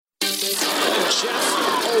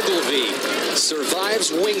Jeff Ogilvy survives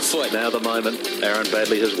Wingfoot. Now the moment Aaron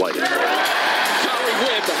Baddeley has waited for. Gary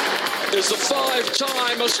Webb is the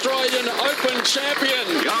 5-time Australian Open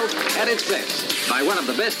champion. Golf at its best by one of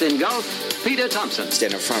the best in golf, Peter Thompson.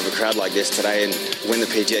 Stand in front of a crowd like this today and win the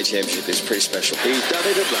PGA Championship is pretty special. He's done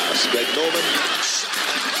it at last. Greg Norman.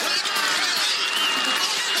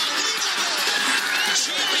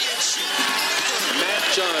 Matt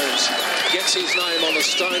Jones gets his name on the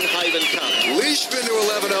Stonehaven Cup. Leishman to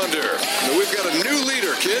 11 under. Now we've got a new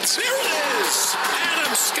leader, kids. There it is!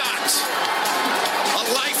 Adam Scott. A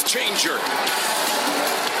life changer.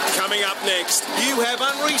 Coming up next, you have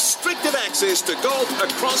unrestricted access to golf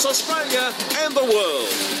across Australia and the world.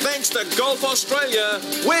 Thanks to Golf Australia,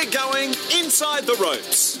 we're going inside the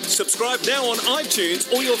ropes. Subscribe now on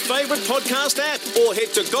iTunes or your favourite podcast app or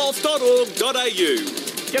head to golf.org.au.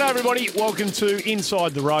 G'day everybody, welcome to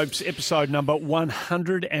Inside the Ropes, episode number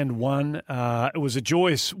 101. It was a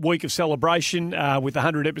joyous week of celebration with the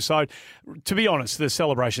 100th episode. To be honest, the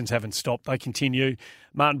celebrations haven't stopped. They continue.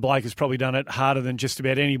 Martin Blake has probably done it harder than just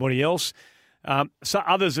about anybody else. So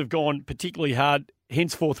others have gone particularly hard.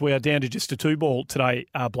 Henceforth, we are down to just a 2-ball today.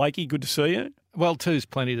 Blakey, good to see you. Well, 2's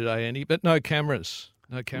plenty today, Andy, but no cameras.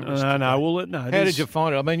 No cameras. No. How did you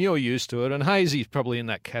find it? I mean, you're used to it, and Hazy's probably in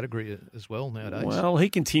that category as well nowadays. Well, he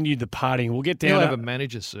continued the partying. We'll get down. He'll have a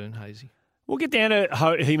manager soon, Hazy. We'll get down to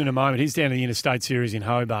him in a moment. He's down to the Interstate Series in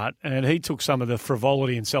Hobart, and he took some of the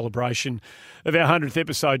frivolity and celebration of our 100th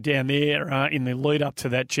episode down there in the lead up to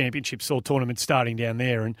that championship tournament starting down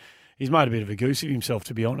there, and he's made a bit of a goose of himself,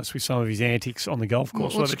 to be honest, with some of his antics on the golf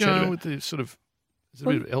course. What's going on with the sort of... Is it a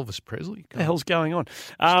bit of Elvis Presley? What the hell's going on?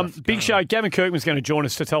 Big show. Gavin Kirkman's going to join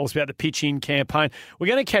us to tell us about the pitch-in campaign. We're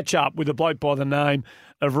going to catch up with a bloke by the name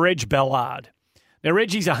of Reg Ballard. Now,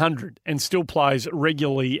 Reggie's 100 and still plays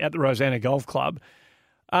regularly at the Rosanna Golf Club.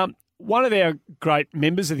 One of our great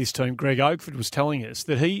members of this team, Greg Oakford, was telling us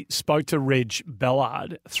that he spoke to Reg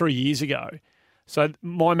Ballard 3 years ago. So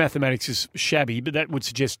my mathematics is shabby, but that would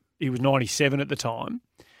suggest he was 97 at the time.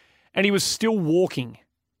 And he was still walking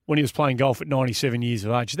when he was playing golf at 97 years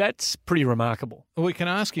of age. That's pretty remarkable. Well, we can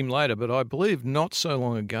ask him later, but I believe not so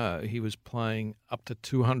long ago he was playing up to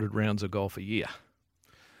 200 rounds of golf a year.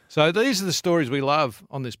 So these are the stories we love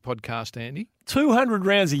on this podcast, Andy. 200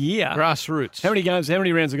 rounds a year? Grassroots. How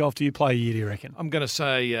many rounds of golf do you play a year, do you reckon? I'm going to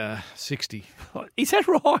say 60. Is that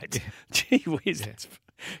right? Yeah. Gee whiz, that's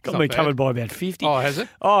got me covered by about 50. Oh, has it?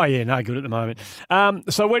 Oh, yeah, no good at the moment.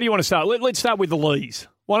 So where do you want to start? Let's start with the Lees.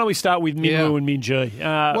 Why don't we start with Minwoo and Minjee?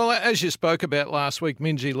 Well, as you spoke about last week,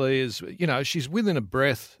 Minjee Lee is, she's within a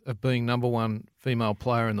breath of being number one female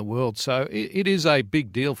player in the world. So it is a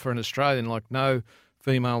big deal for an Australian, like no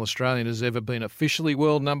female Australian has ever been officially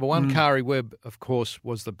world number one. Kari Webb, of course,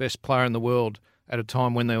 was the best player in the world at a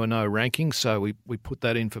time when there were no rankings, so we put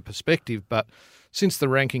that in for perspective. But since the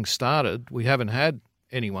rankings started, we haven't had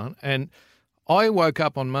anyone. And I woke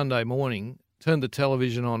up on Monday morning, turned the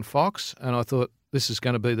television on Fox, and I thought, this is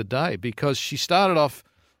going to be the day, because she started off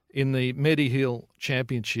in the Medihill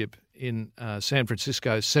Championship in San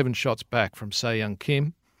Francisco, 7 shots back from Se-Young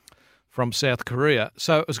Kim from South Korea.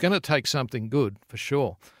 So it was going to take something good for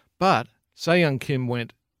sure. But Se-Young Kim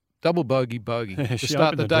went double bogey to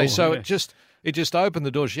start the day. So it just opened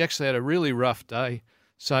the door. She actually had a really rough day,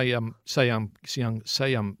 Se-Young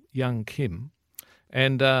Kim.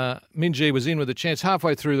 And Minjee was in with a chance.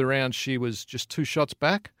 Halfway through the round, she was just 2 shots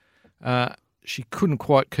back. She couldn't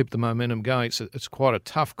quite keep the momentum going. It's quite a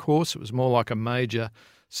tough course. It was more like a major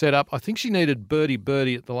setup. I think she needed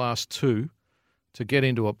birdie at the last 2 to get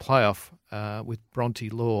into a playoff with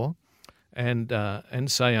Bronte Law and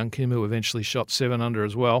Se-Young Kim, who eventually shot 7 under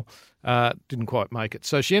as well. Didn't quite make it.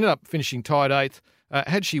 So she ended up finishing tied 8th.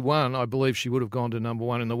 Had she won, I believe she would have gone to number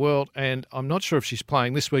 1 in the world. And I'm not sure if she's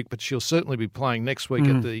playing this week, but she'll certainly be playing next week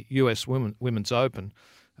at the US Women's Open.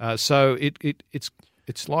 So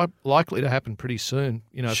it's likely to happen pretty soon,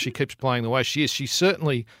 if she keeps playing the way she is. She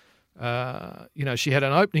certainly, she had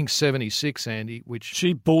an opening 76, Andy, which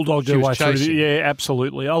she bulldogged her way through. Yeah,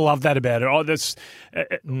 absolutely. I love that about her. The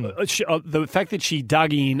fact that she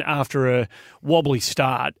dug in after a wobbly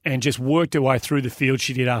start and just worked her way through the field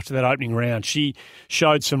she did after that opening round. She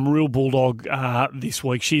showed some real bulldog this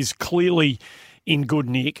week. She's clearly in good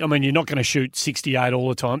nick. I mean, you're not going to shoot 68 all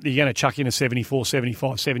the time. You're going to chuck in a 74,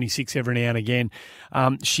 75, 76 every now and again.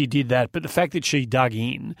 She did that. But the fact that she dug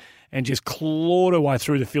in and just clawed her way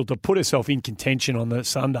through the field to put herself in contention on the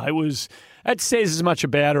Sunday that says as much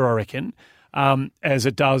about her, I reckon, as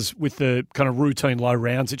it does with the kind of routine low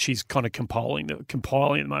rounds that she's kind of compiling at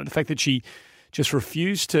the moment. The fact that she just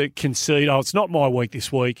refused to concede. Oh, it's not my week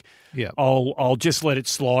this week. Yeah, I'll just let it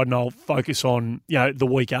slide and I'll focus on the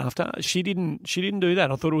week after. She didn't do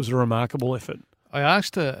that. I thought it was a remarkable effort. I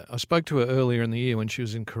spoke to her earlier in the year when she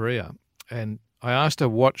was in Korea, and I asked her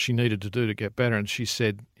what she needed to do to get better, and she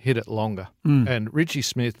said, hit it longer. And Richie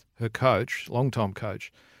Smith, her coach, long-time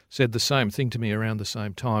coach, said the same thing to me around the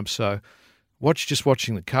same time. So just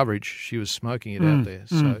watching the coverage, she was smoking it out there.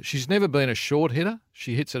 So she's never been a short hitter.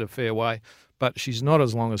 She hits it a fair way, but she's not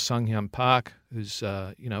as long as Sunghyun Park, who's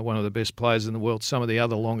one of the best players in the world, some of the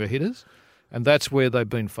other longer hitters. And that's where they've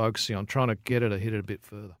been focusing on, trying to get her to hit it a bit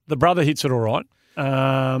further. The brother hits it all right.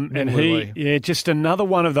 And he, just another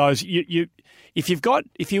one of those.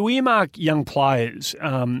 If you earmark young players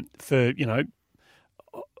for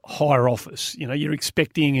higher office, you're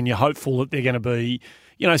expecting and you're hopeful that they're going to be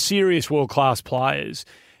serious world class players.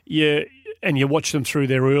 And you watch them through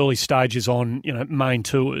their early stages on main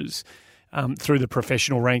tours through the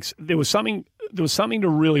professional ranks. There was something to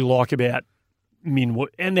really like about Min Woo,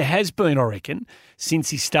 and there has been, I reckon, since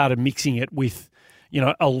he started mixing it with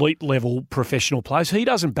elite level professional players. He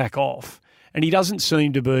doesn't back off, and he doesn't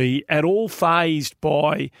seem to be at all fazed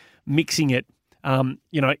by mixing it,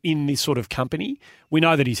 in this sort of company. We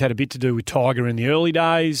know that he's had a bit to do with Tiger in the early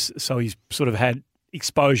days, so he's sort of had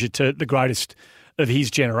exposure to the greatest of his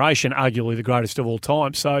generation, arguably the greatest of all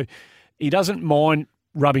time. So he doesn't mind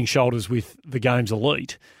rubbing shoulders with the game's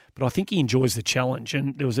elite, but I think he enjoys the challenge,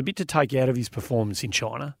 and there was a bit to take out of his performance in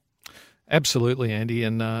China. Absolutely, Andy.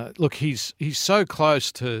 And look, he's so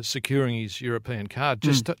close to securing his European card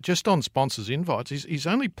just on sponsors' invites. He's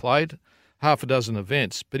only played half a dozen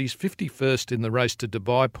events, but he's 51st in the race to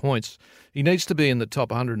Dubai points. He needs to be in the top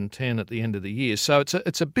 110 at the end of the year. So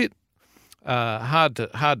it's a bit hard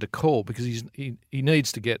to call because he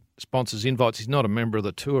needs to get sponsors' invites. He's not a member of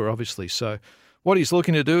the tour, obviously. So what he's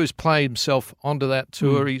looking to do is play himself onto that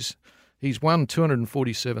tour. He's won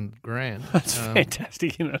 247 grand. That's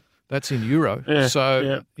fantastic, isn't it? That's in euro. Yeah,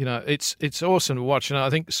 so, it's awesome to watch. And I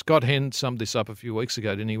think Scott Henn summed this up a few weeks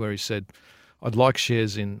ago, didn't he, where he said, I'd like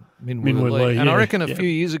shares in Min Woo Lee. And I reckon a few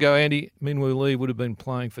years ago, Andy, Min Woo Lee would have been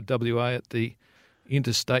playing for WA at the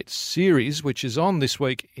Interstate Series, which is on this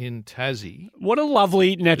week in Tassie. What a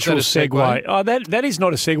lovely natural segue. Oh, that is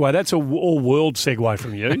not a segue. That's a all-world segue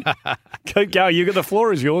from you. Keep going. The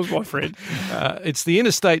floor is yours, my friend. It's the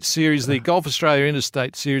Interstate Series, the Golf Australia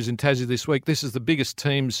Interstate Series in Tassie this week. This is the biggest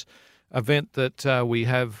teams event that we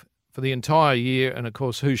have for the entire year, and, of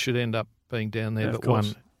course, who should end up being down there but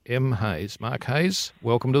one M. Hayes. Mark Hayes,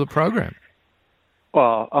 welcome to the program.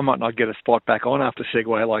 Well, I might not get a spot back on after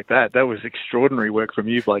segue like that. That was extraordinary work from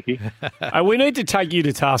you, Blakey. We need to take you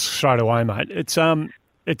to task straight away, mate.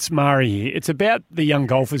 It's Murray here. It's about the young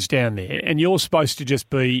golfers down there, and you're supposed to just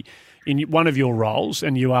be in one of your roles,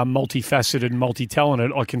 and you are multifaceted and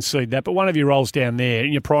multi-talented, I concede that, but one of your roles down there,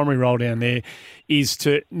 and your primary role down there, is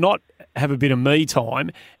to not have a bit of me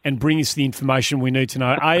time and bring us the information we need to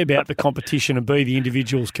know, A, about the competition, and B, the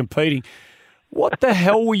individuals competing. What the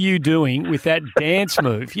hell were you doing with that dance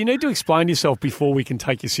move? You need to explain yourself before we can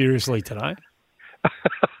take you seriously today.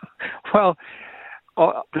 Well,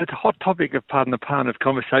 the hot topic of, pardon the pun, of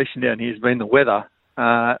conversation down here has been the weather.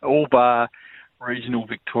 All bar regional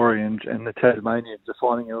Victorians and the Tasmanians are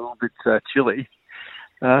finding it a little bit chilly.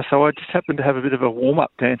 So I just happened to have a bit of a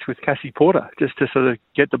warm-up dance with Cassie Porter just to sort of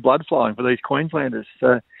get the blood flowing for these Queenslanders.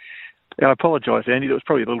 I apologise, Andy. That was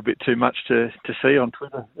probably a little bit too much to see on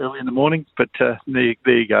Twitter early in the morning, but there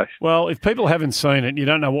you go. Well, if people haven't seen it, you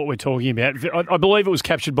don't know what we're talking about. I believe it was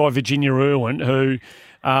captured by Virginia Irwin, who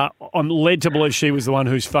I'm led to believe she was the one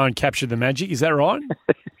whose phone captured the magic. Is that right?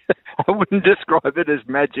 I wouldn't describe it as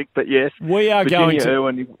magic, but yes. We are Virginia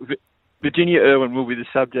Irwin will be the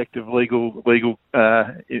subject of legal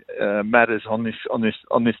matters on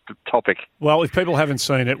this topic. Well, if people haven't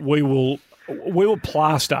seen it, we will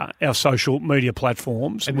plaster our social media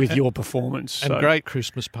platforms with your performance. And great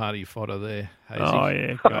Christmas party photo there, Hazy. Oh,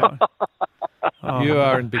 yeah. Great. You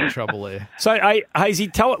are in big trouble there. So, hey, Hazy,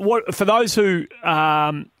 for those who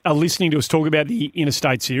are listening to us talk about the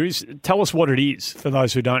Interstate Series, tell us what it is for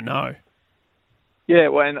those who don't know. Yeah,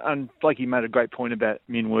 well, and Blakey made a great point about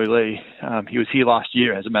Min Woo Lee. He was here last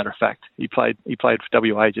year, as a matter of fact. He played for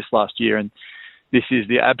WA just last year, and this is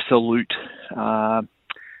the absolute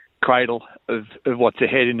cradle of what's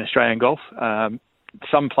ahead in Australian golf.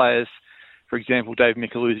 Some players, for example, Dave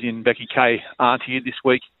Micheluzzi and Becky Kay, aren't here this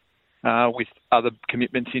week with other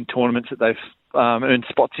commitments in tournaments that they've earned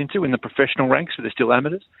spots into in the professional ranks, but they're still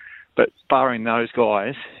amateurs. But barring those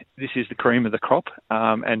guys, this is the cream of the crop.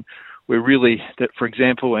 And we're really, for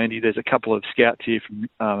example, Andy, there's a couple of scouts here from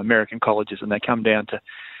American colleges, and they come down to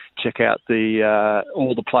check out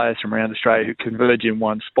all the players from around Australia who converge in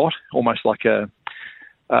one spot, almost like a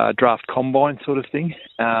draft combine sort of thing.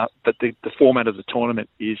 But the format of the tournament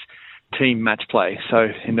is team match play. So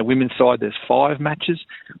in the women's side, there's 5 matches.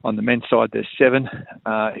 On the men's side, there's 7.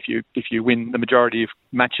 If you win the majority of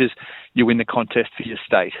matches, you win the contest for your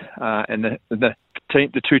state. And the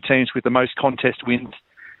 2 teams with the most contest wins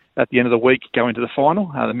at the end of the week go into the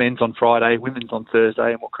final. The men's on Friday, women's on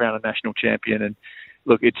Thursday, and we'll crown a national champion. And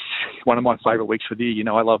look, it's one of my favourite weeks for the year. You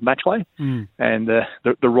know, I love match play, and the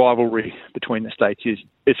rivalry between the states is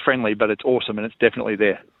friendly, but it's awesome, and it's definitely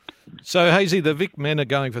there. So, Hazy, the Vic men are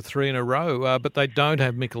going for 3 in a row, but they don't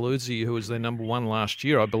have Micheluzzi, who was their number 1 last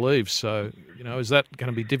year, I believe. So, you know, is that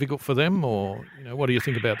going to be difficult for them, or, you know, what do you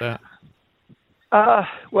think about that?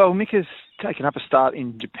 Well, Mick has taken up a start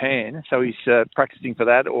in Japan, so he's practicing for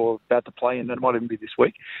that or about to play, and that might even be this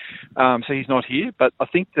week. So he's not here, but I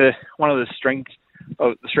think one of the strengths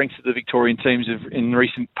of the Victorian teams in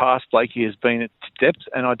recent past, Blakey, has been its depth,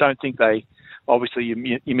 and I don't think obviously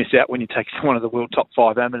you miss out when you take one of the world top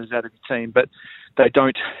 5 amateurs out of your team, but they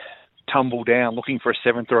don't tumble down looking for a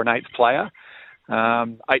 7th or an 8th player.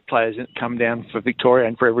 8 players come down for Victoria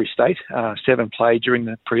and for every state. 7 play during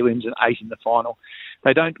the prelims and 8 in the final.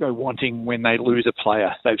 They don't go wanting when they lose a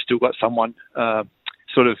player. They've still got someone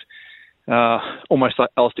almost like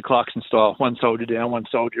Alistair Clarkson style, 1 soldier down, 1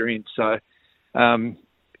 soldier in. So I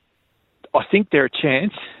think they're a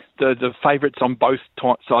chance. The favourites on both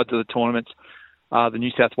sides of the tournament are the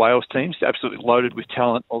New South Wales teams, absolutely loaded with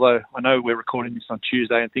talent, although I know we're recording this on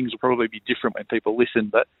Tuesday and things will probably be different when people listen,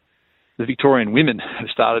 but the Victorian women have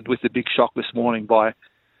started with a big shock this morning by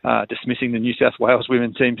dismissing the New South Wales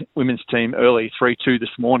women's team early, 3-2 this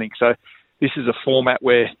morning. So this is a format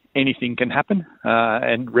where anything can happen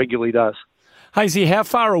and regularly does. Hazy, how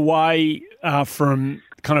far away from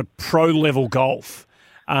kind of pro-level golf,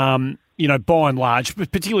 you know, by and large,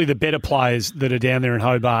 particularly the better players that are down there in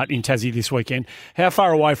Hobart, in Tassie this weekend, how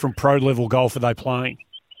far away from pro-level golf are they playing?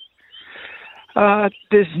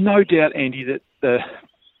 There's no doubt, Andy, that the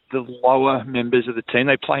lower members of the team,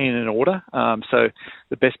 they play in an order. So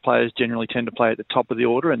the best players generally tend to play at the top of the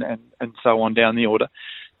order and so on down the order.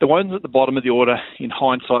 The ones at the bottom of the order, in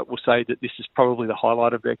hindsight, will say that this is probably the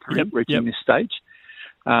highlight of their career, reaching this stage.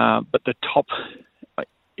 But the top,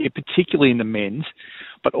 particularly in the men's,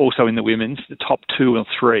 but also in the women's, the top 2 or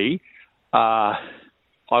 3, I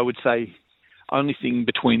would say, only thing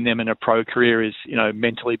between them and a pro career is, you know,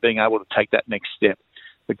 mentally being able to take that next step.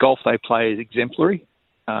 The golf they play is exemplary.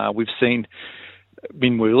 We've seen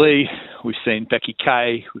Minwoo Lee, we've seen Becky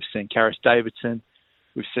Kay, we've seen Karis Davidson,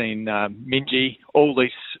 we've seen Minjee, all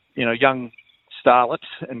these, you know, young starlets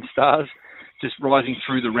and stars just rising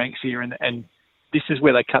through the ranks here, and this is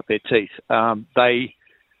where they cut their teeth. They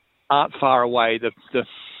aren't far away.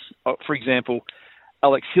 For example,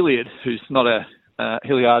 Alex Hilliard, who's not a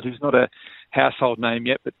household name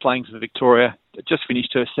yet, but playing for Victoria, just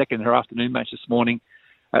finished her afternoon match this morning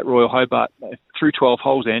at Royal Hobart through 12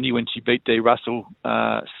 holes, Andy, when she beat Dee Russell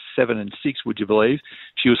 7 and 6, would you believe?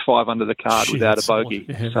 She was 5 under the card without a bogey.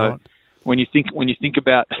 Yeah, so right. when you think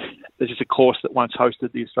about, there's just a course that once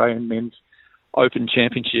hosted the Australian Men's Open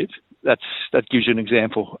Championship. That gives you an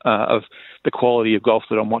example of the quality of golf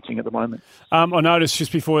that I'm watching at the moment. I noticed,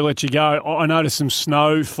 just before we let you go, I noticed some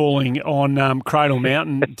snow falling on Cradle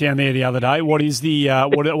Mountain down there the other day. What is the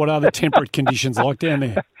what are the temperate conditions like down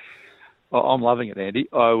there? I'm loving it, Andy.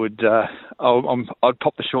 I'd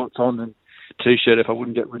pop the shorts on and T-shirt if I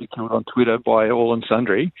wouldn't get ridiculed on Twitter by all and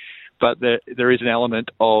sundry. But there is an element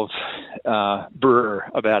of brr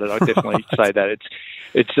about it. I definitely say that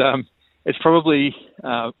it's probably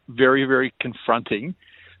very, very confronting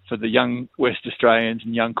for the young West Australians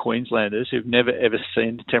and young Queenslanders who've never, ever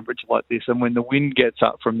seen a temperature like this. And when the wind gets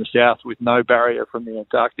up from the south with no barrier from the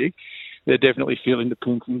Antarctic, they're definitely feeling the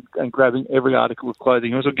pinch and grabbing every article of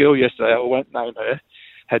clothing. There was a girl yesterday, I won't name her,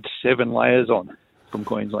 had 7 layers on from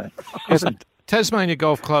Queensland. Tasmania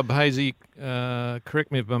Golf Club, Hazy,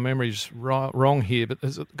 correct me if my memory's wrong here, but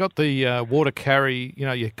has it got the water carry, you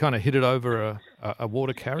know, you kind of hit it over a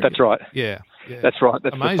water carry? That's right. Yeah. That's right.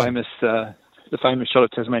 That's amazing. The famous shot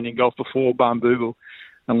of Tasmanian golf before Barnbougle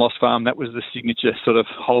and Lost Farm. That was the signature sort of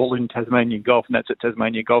hole in Tasmanian golf, and that's at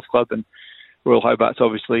Tasmania Golf Club. And Royal Hobart's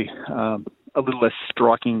obviously a little less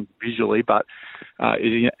striking visually, but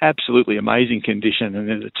is in absolutely amazing condition. And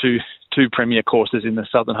there's two premier courses in the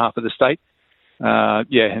southern half of the state.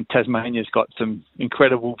 And Tasmania's got some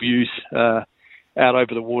incredible views out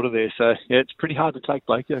over the water there. So, yeah, it's pretty hard to take,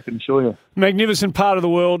 Blakey, I can assure you. Magnificent part of the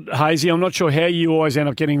world, Hazy. I'm not sure how you always end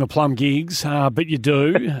up getting the plum gigs, but you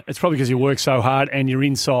do. It's probably because you work so hard and you're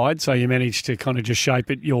inside, so you manage to kind of just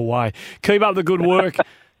shape it your way. Keep up the good work. A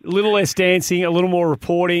little less dancing, a little more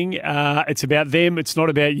reporting. It's about them. It's not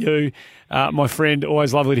about you. My friend,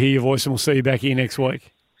 always lovely to hear your voice, and we'll see you back here next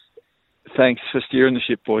week. Thanks for steering the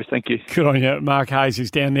ship, boys. Thank you. Good on you. Mark Hayes is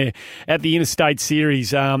down there at the Interstate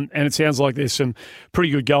Series, and it sounds like there's some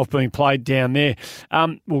pretty good golf being played down there.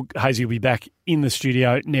 Well, Hazy will be back in the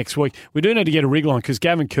studio next week. We do need to get a rig line because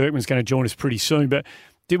Gavin Kirkman's going to join us pretty soon. But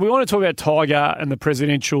did we want to talk about Tiger and the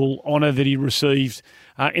presidential honour that he received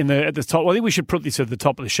at the top? Well, I think we should put this at the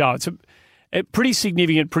top of the show. It's a pretty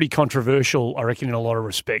significant, pretty controversial, I reckon, in a lot of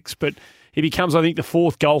respects. But he becomes, I think, the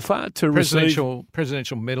fourth golfer to receive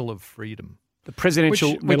Presidential Medal of Freedom. The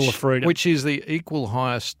Presidential Medal of Freedom. Which is the equal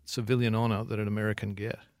highest civilian honour that an American can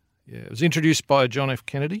get. Yeah, it was introduced by John F.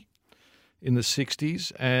 Kennedy in the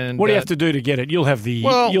 60s. And what do you have to do to get it? You'll have the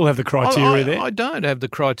criteria there. I don't have the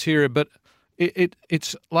criteria, but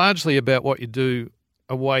it's largely about what you do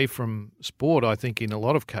away from sport, I think, in a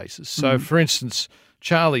lot of cases. So, for instance,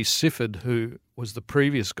 Charlie Sifford, who was the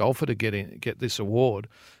previous golfer to get this award,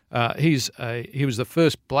 he was the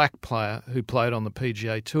first black player who played on the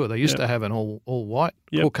PGA Tour. They used to have an all-white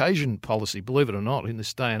Caucasian policy, believe it or not, in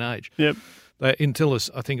this day and age. Yep. Until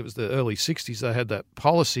I think it was the early 60s, they had that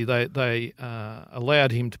policy. They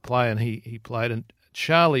allowed him to play, and he played. And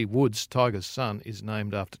Charlie Woods, Tiger's son, is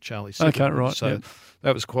named after Charlie Sifford. Okay, right. So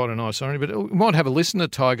that was quite a nice honour. But we might have a listen to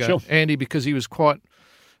Tiger, Andy, because he was quite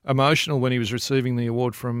emotional when he was receiving the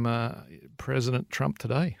award from President Trump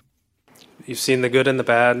today. You've seen the good and the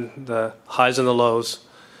bad, the highs and the lows,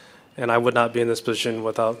 and I would not be in this position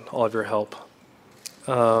without all of your help.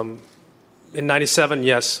 In '97,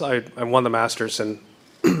 yes, I won the Masters, and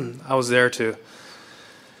I was there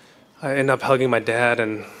I ended up hugging my dad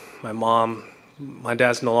and my mom. My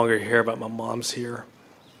dad's no longer here, but my mom's here.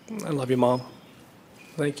 I love you, Mom.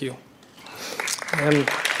 Thank you. And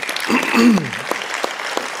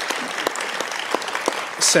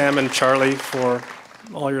Sam and Charlie for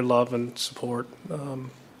all your love and support.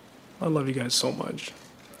 I love you guys so much.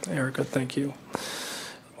 Erica, thank you.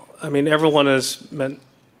 I mean, everyone has meant,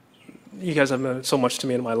 you guys have meant so much to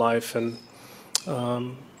me in my life, and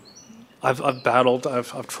I've battled.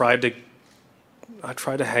 I've tried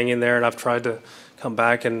to hang in there, and I've tried to come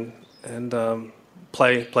back and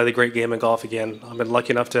play the great game of golf again. I've been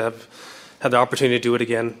lucky enough to have had the opportunity to do it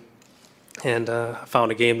again, and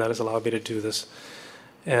found a game that has allowed me to do this.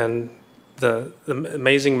 And the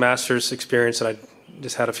amazing Masters experience that I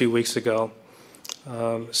just had a few weeks ago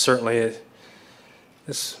certainly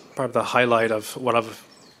is probably the highlight of what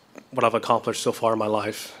I've accomplished so far in my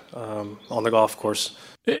life on the golf course.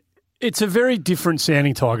 It's a very different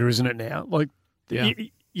sounding Tiger, isn't it now? Like,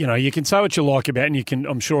 you can say what you like about it, and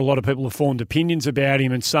I'm sure a lot of people have formed opinions about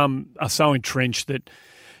him, and some are so entrenched that,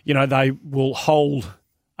 they will hold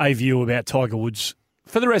a view about Tiger Woods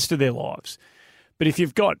for the rest of their lives. But if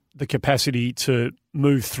you've got the capacity to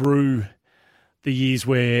move through the years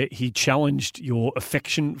where he challenged your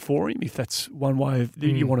affection for him, if that's one way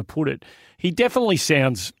you want to put it, he definitely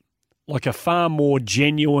sounds like a far more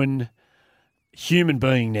genuine human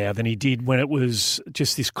being now than he did when it was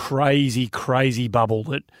just this crazy, crazy bubble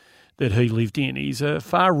that he lived in. He's a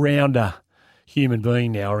far rounder human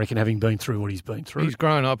being now, I reckon, having been through what he's been through. He's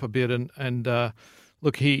grown up a bit, and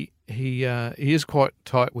look, he is quite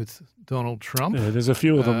tight with Donald Trump. Yeah, there's a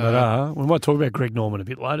few of them that are. We might talk about Greg Norman a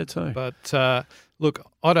bit later too. But look,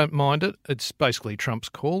 I don't mind it. It's basically Trump's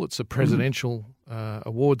call. It's a presidential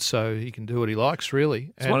award, so he can do what he likes,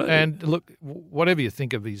 really. And look, whatever you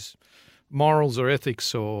think of his morals or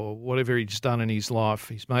ethics or whatever he's done in his life,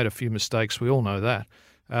 he's made a few mistakes. We all know that.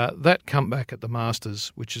 That comeback at the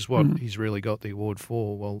Masters, which is what he's really got the award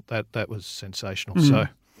for, well, that was sensational. So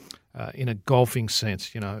in a golfing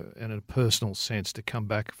sense, in a personal sense, to come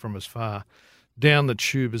back from as far down the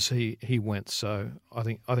tube as he went. So I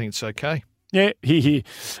think it's okay. Yeah, here.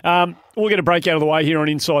 We'll get a break out of the way here on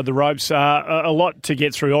Inside the Ropes. A lot to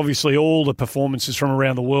get through. Obviously, all the performances from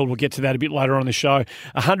around the world. We'll get to that a bit later on the show.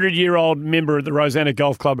 100-year-old member of the Rosanna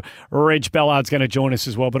Golf Club, Reg Ballard's going to join us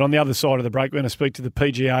as well. But on the other side of the break, we're going to speak to the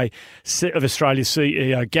PGA of Australia's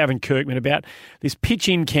CEO, Gavin Kirkman, about this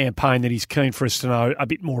pitch-in campaign that he's keen for us to know a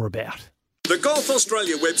bit more about. The Golf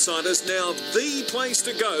Australia website is now the place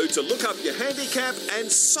to go to look up your handicap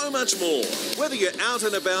and so much more. Whether you're out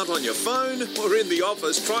and about on your phone or in the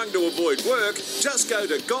office trying to avoid work, just go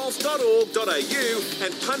to golf.org.au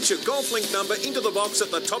and punch your golf link number into the box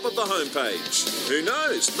at the top of the homepage. Who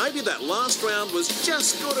knows, maybe that last round was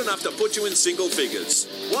just good enough to put you in single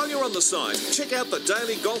figures. While you're on the site, check out the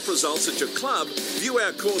daily golf results at your club, view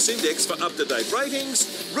our course index for up-to-date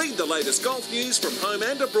ratings, read the latest golf news from home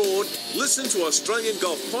and abroad, listen to Australian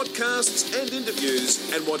golf podcasts and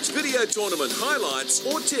interviews, and watch video tournament highlights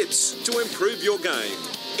or tips to improve your game.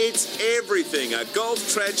 It's everything a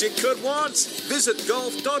golf tragic could want. Visit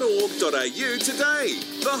golf.org.au today,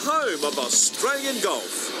 the home of Australian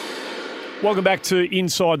golf. Welcome back to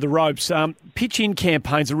Inside the Ropes. Pitch-in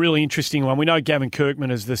campaign's a really interesting one. We know Gavin Kirkman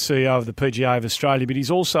is the CEO of the PGA of Australia, but he's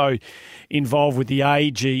also involved with the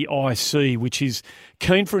AGIC, which is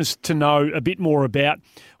keen for us to know a bit more about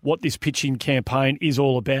what this pitch-in campaign is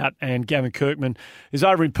all about. And Gavin Kirkman is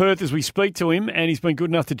over in Perth as we speak to him, and he's been good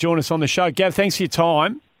enough to join us on the show. Gav, thanks for your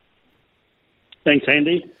time. Thanks,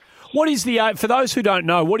 Andy. What is for those who don't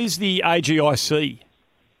know, what is the AGIC?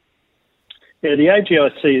 Yeah, the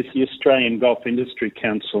AGIC is the Australian Golf Industry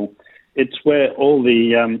Council. It's where all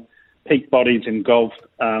the peak bodies in golf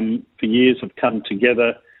for years have come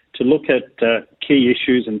together to look at key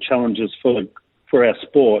issues and challenges for our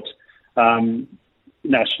sport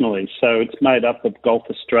nationally. So it's made up of Golf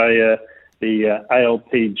Australia, the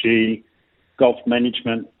ALPG, Golf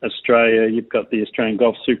Management Australia, you've got the Australian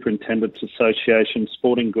Golf Superintendents Association,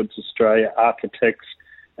 Sporting Goods Australia, Architects,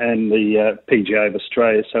 and the PGA of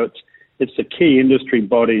Australia. So it's the key industry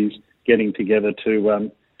bodies getting together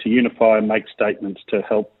to unify and make statements to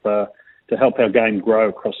help our game grow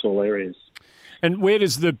across all areas. And where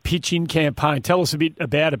does the pitch-in campaign, tell us a bit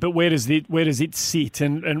about it, but where does it sit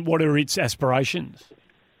and what are its aspirations?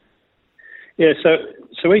 Yeah,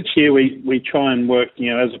 so each year we try and work,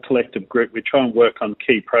 as a collective group, we try and work on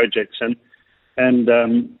key projects, and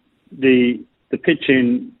the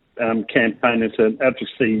pitch-in campaign is an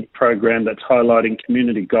advocacy program that's highlighting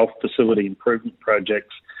community golf facility improvement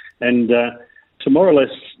projects, and to more or less,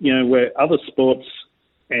 where other sports,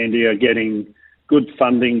 Andy, are getting good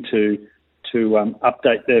funding to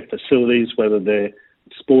update their facilities, whether they're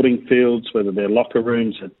sporting fields, whether they're locker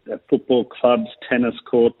rooms at football clubs, tennis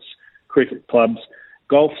courts, cricket clubs.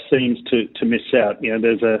 Golf seems to miss out.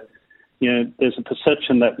 There's a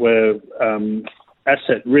perception that we're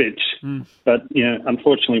asset rich, but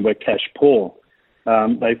unfortunately we're cash poor.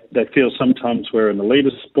 They feel sometimes we're an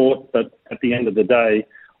elitist sport, but at the end of the day,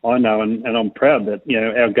 I know and I'm proud that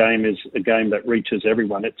our game is a game that reaches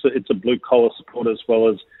everyone. It's a blue collar sport as well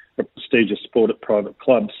as a prestigious sport at private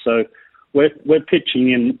clubs. So we're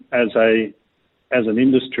pitching in as an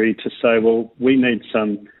industry to say, well, we need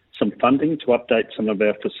some funding to update some of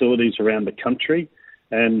our facilities around the country,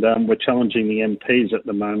 and we're challenging the MPs at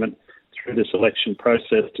the moment through this election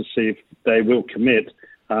process to see if they will commit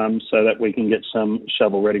so that we can get some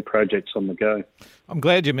shovel-ready projects on the go. I'm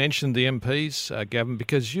glad you mentioned the MPs, Gavin,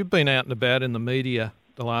 because you've been out and about in the media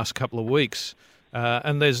the last couple of weeks,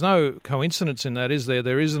 and there's no coincidence in that, is there?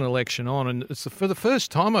 There is an election on, and it's for the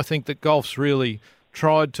first time, I think, that golf's really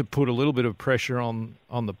tried to put a little bit of pressure on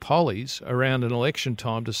the pollies around an election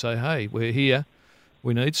time to say, hey, we're here,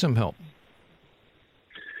 we need some help.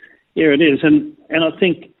 Yeah, it is. And I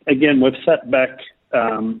think, again, we've sat back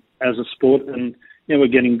as a sport and, we're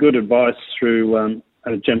getting good advice through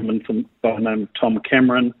a gentleman by the name of Tom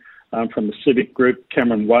Cameron from the Civic Group,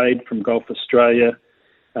 Cameron Wade from Golf Australia,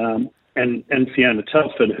 and Fiona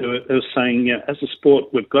Telford, who are saying, as a sport,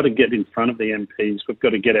 we've got to get in front of the MPs, we've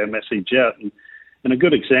got to get our message out. And a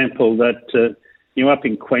good example that, up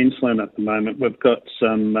in Queensland at the moment, we've got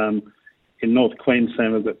some, in North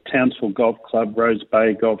Queensland, we've got Townsville Golf Club, Rose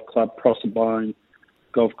Bay Golf Club, Proserpine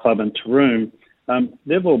Golf Club and Taroom.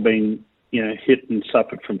 They've all been, hit and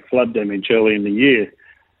suffered from flood damage early in the year.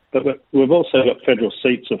 But we've also got federal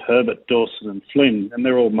seats of Herbert, Dawson and Flynn, and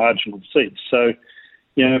they're all marginal seats. So,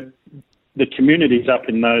 the communities up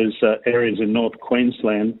in those areas in North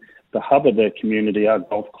Queensland, the hub of their community are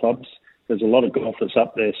golf clubs. There's a lot of golfers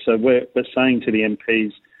up there. So we're saying to the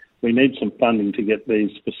MPs, we need some funding to get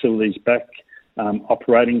these facilities back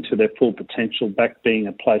operating to their full potential, back being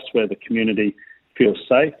a place where the community feels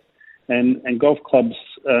safe. And golf clubs,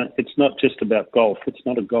 it's not just about golf. It's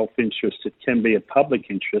not a golf interest. It can be a public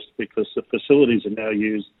interest because the facilities are now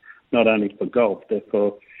used not only for golf, they're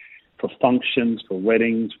for functions, for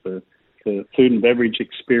weddings, for food and beverage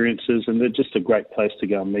experiences, and they're just a great place to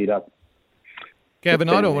go and meet up. Gavin,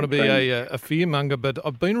 I don't want to be a fearmonger, but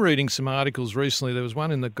I've been reading some articles recently. There was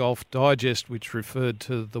one in the Golf Digest which referred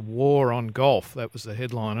to the war on golf. That was the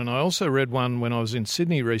headline. And I also read one when I was in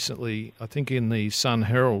Sydney recently, I think in the Sun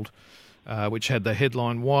Herald, which had the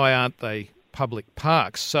headline, "Why Aren't They Public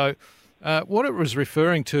Parks?" So what it was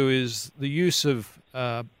referring to is the use of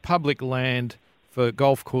public land for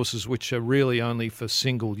golf courses which are really only for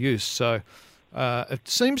single use. So it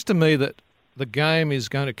seems to me that the game is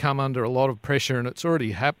going to come under a lot of pressure, and it's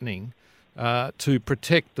already happening, to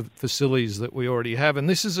protect the facilities that we already have. And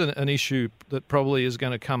this is an issue that probably is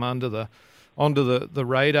going to come onto the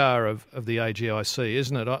radar of the AGIC,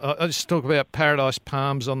 isn't it? I just talk about Paradise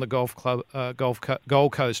Palms on the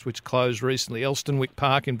Gold Coast, which closed recently. Elstonwick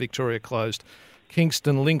Park in Victoria closed.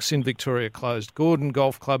 Kingston Links in Victoria closed. Gordon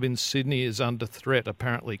Golf Club in Sydney is under threat.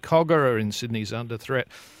 Apparently Kogarah in Sydney is under threat.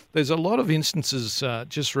 There's a lot of instances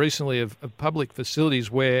just recently of public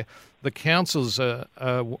facilities where the councils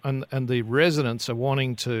and the residents are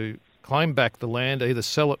wanting to claim back the land, either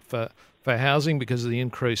sell it for housing because of the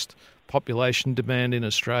increased population demand in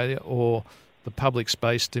Australia or the public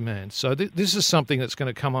space demand. So this is something that's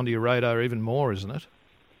going to come onto your radar even more, isn't it?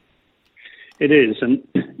 It is, and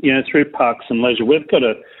through Parks and Leisure, we've got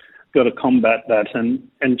to combat that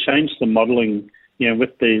and change the modelling.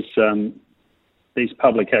 With these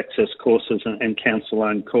public access courses and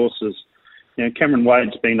council-owned courses. Cameron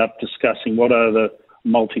Wade's been up discussing what are the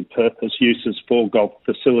multi-purpose uses for golf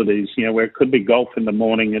facilities. Where it could be golf in the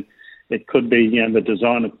morning, it could be the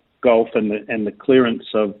design of golf and the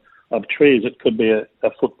clearance of trees. It could be a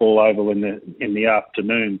football oval in the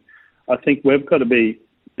afternoon. I think we've got to be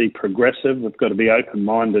progressive. We've got to be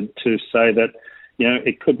open-minded to say that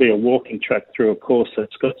it could be a walking track through a course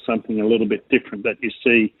that's got something a little bit different that you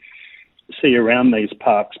see around these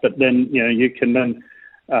parks. But then you can then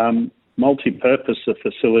multi-purpose the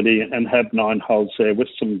facility and have 9 holes there with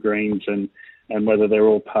some greens and whether they're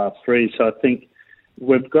all par 3. So I think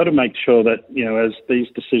we've got to make sure that as these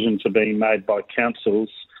decisions are being made by councils,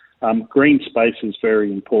 green space is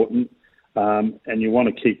very important, and you want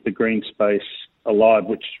to keep the green space alive,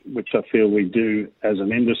 which I feel we do as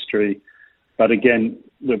an industry. But again,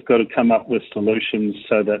 we've got to come up with solutions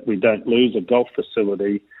so that we don't lose a golf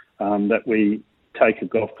facility, that we take a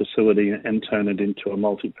golf facility and turn it into a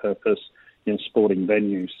multi-purpose sporting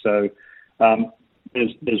venue. So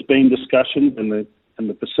there's been discussion in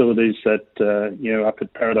the facilities that up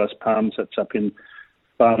at Paradise Palms, that's up in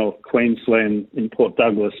far north Queensland in Port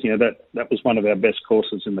Douglas. That was one of our best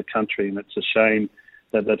courses in the country, and it's a shame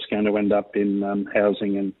that that's going to end up in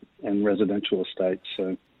housing and residential estates.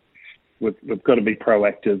 So we've got to be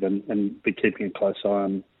proactive and be keeping a close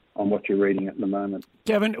eye on what you're reading at the moment.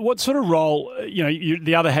 Gavin, what sort of role,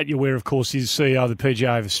 the other hat you wear, of course, is CEO of the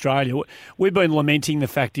PGA of Australia. We've been lamenting the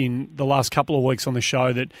fact in the last couple of weeks on the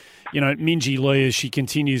show that, Minjee Lee, as she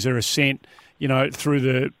continues her ascent, through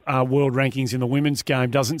the world rankings in the women's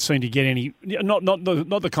game, doesn't seem to get any, not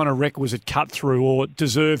the kind of requisite cut through or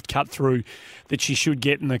deserved cut through that she should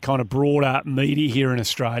get in the kind of broader media here in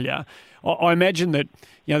Australia. I imagine that,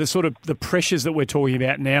 the pressures that we're talking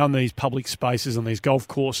about now in these public spaces on these golf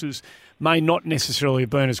courses may not necessarily have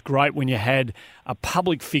been as great when you had a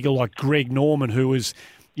public figure like Greg Norman, who was,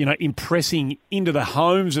 impressing into the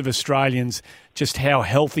homes of Australians just how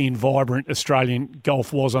healthy and vibrant Australian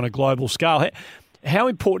golf was on a global scale. How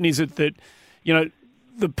important is it that,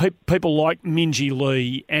 the people like Minjee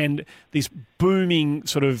Lee and this booming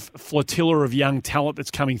sort of flotilla of young talent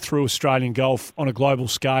that's coming through Australian golf on a global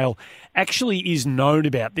scale actually is known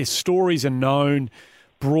about? Their stories are known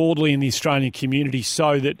broadly in the Australian community,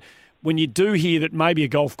 so that when you do hear that maybe a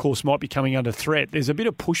golf course might be coming under threat, there's a bit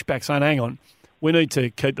of pushback saying, hang on, we need to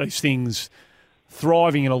keep these things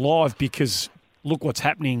thriving and alive because look what's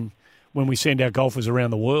happening when we send our golfers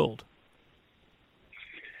around the world.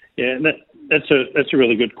 Yeah, that's a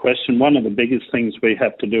really good question. One of the biggest things we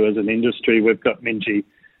have to do as an industry, we've got Minjee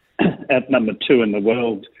at number 2 in the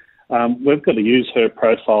world. We've got to use her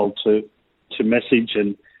profile to message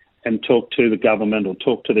and talk to the government or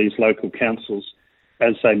talk to these local councils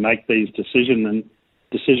as they make these decisions.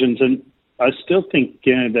 And I still think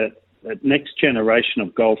that next generation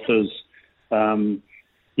of golfers, on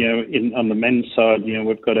the men's side,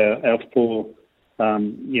 we've got our 4,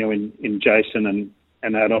 in Jason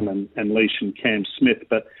and Adam and Leash and Cam Smith,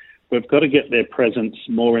 but we've got to get their presence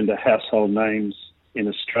more into household names in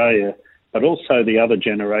Australia, but also the other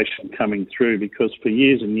generation coming through, because for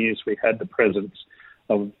years and years we had the presence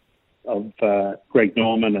of Greg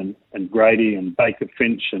Norman and Grady and Baker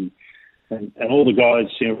Finch and all the guys,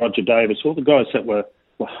 Roger Davis, all the guys that were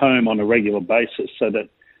home on a regular basis, so that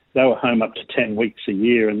they were home up to 10 weeks a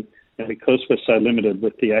year, and And because we're so limited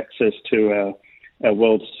with the access to our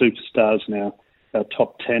world superstars now, our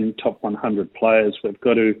top 10, top 100 players, we've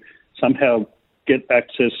got to somehow get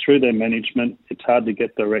access through their management. It's hard to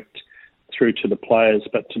get direct through to the players,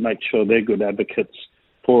 but to make sure they're good advocates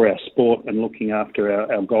for our sport and looking after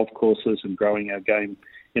our golf courses and growing our game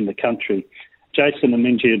in the country. Jason and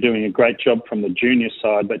Minjee are doing a great job from the junior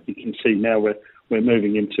side, but you can see now we're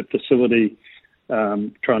moving into facility,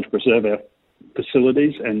 trying to preserve our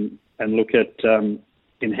facilities and look at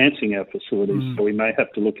enhancing our facilities. So we may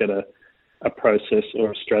have to look at a process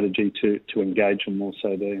or a strategy to engage them more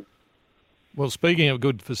so there. Well, speaking of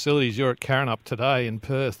good facilities, you're at Karrinyup today in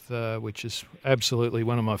Perth, which is absolutely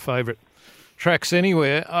one of my favourite tracks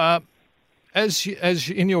anywhere. As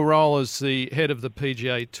in your role as the head of the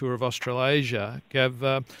PGA Tour of Australasia,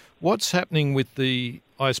 Gav, what's happening with the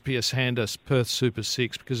ISPS Handus Perth Super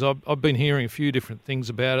 6? Because I've been hearing a few different things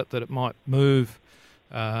about it, that it might move.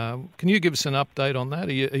 Can you give us an update on that?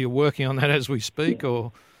 Are you working on that as we speak,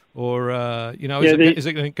 or is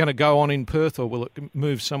it going to go on in Perth, or will it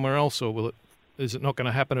move somewhere else, or is it not going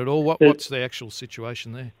to happen at all? What's the actual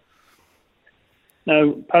situation there?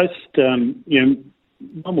 No,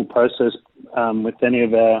 normal process with any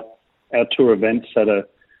of our tour events that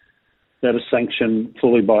are sanctioned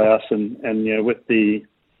fully by us, and with the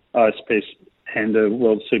ISPS Handus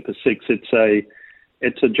World Super 6,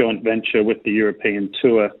 it's a joint venture with the European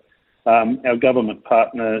Tour. Our government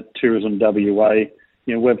partner, Tourism WA,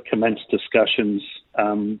 we've commenced discussions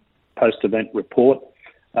post-event report.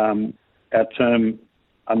 Our term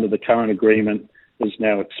under the current agreement is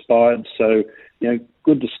now expired, so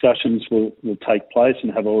good discussions will take place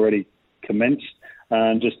and have already commenced,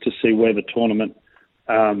 just to see where the tournament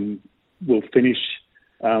will finish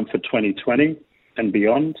for 2020 and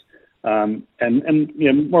beyond, and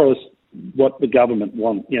more or less what the government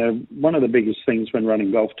want. One of the biggest things when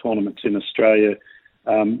running golf tournaments in Australia,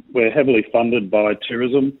 we're heavily funded by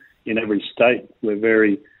tourism in every state. We're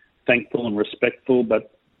very thankful and respectful,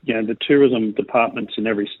 but the tourism departments in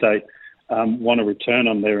every state want a return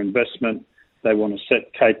on their investment. They want to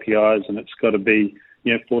set KPIs, and it's got to be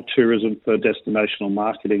for tourism, for destinational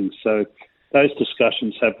marketing. So those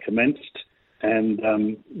discussions have commenced, and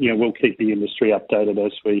we'll keep the industry updated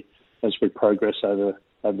as we progress over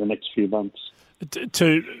the next few months.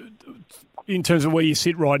 In terms of where you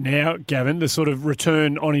sit right now, Gavin, the sort of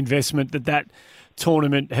return on investment that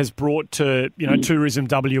tournament has brought to Tourism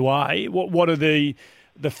WA, what are the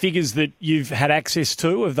figures that you've had access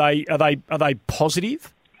to? Are they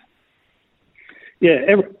positive? Yeah,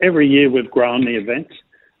 every year we've grown the event.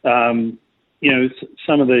 Some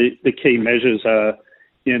of the key measures are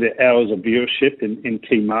the hours of viewership in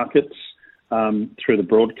key markets through the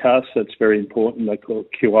broadcast. That's very important. They call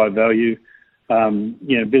it QI value.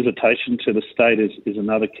 Visitation to the state is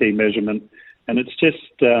another key measurement, and it's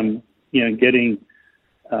just getting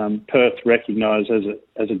Perth recognised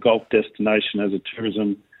as a golf destination, as a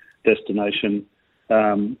tourism destination,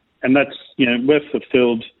 and that's we've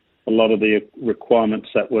fulfilled a lot of the requirements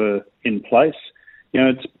that were in place.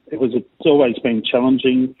 It's always been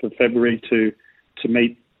challenging for February to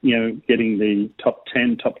meet getting the top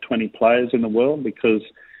 10, top 20 players in the world, because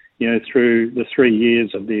through the 3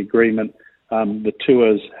 years of the agreement, the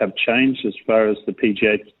tours have changed as far as the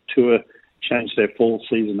PGA Tour changed their fall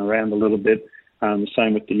season around a little bit. The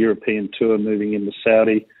same with the European Tour moving into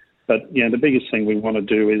Saudi. But the biggest thing we want to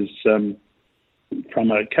do is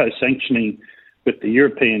from a co-sanctioning with the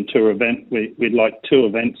European Tour event, we'd like 2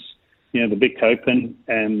 events, the Vic Open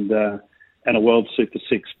and a World Super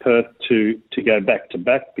 6 Perth to go back to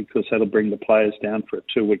back, because that'll bring the players down for a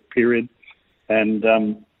 2-week period, and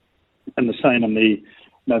the same on the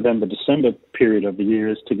November-December period of the year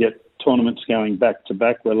is to get tournaments going back to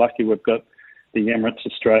back. We're lucky we've got the Emirates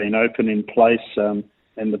Australian Open in place and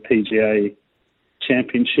the PGA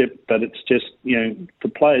Championship, but it's just for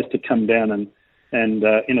players to come down and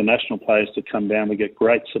international players to come down. We get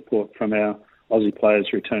great support from our Aussie players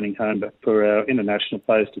returning home, but for our international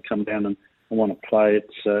players to come down and want to play,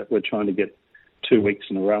 we're trying to get 2 weeks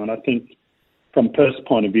in a row. And I think from Perth's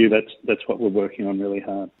point of view, that's what we're working on really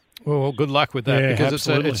hard. Well, good luck with that, because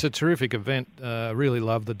absolutely. it's a terrific event. Really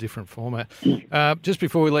love the different format. Just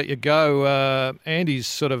before we let you go, Andy's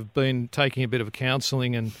sort of been taking a bit of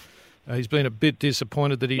counselling, and he's been a bit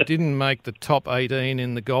disappointed that he didn't make the top 18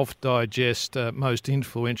 in the Golf Digest most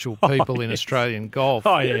influential people in Australian golf.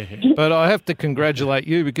 Oh, yeah. But I have to congratulate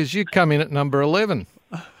you, because you come in at number 11.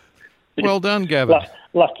 Well done, Gavin.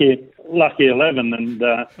 Lucky 11, and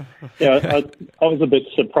I was a bit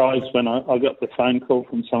surprised when I got the phone call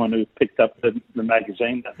from someone who picked up the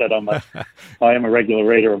magazine that I am a regular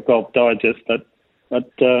reader of Golf Digest, but But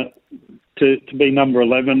to be number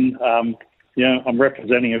 11, I'm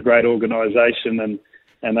representing a great organisation,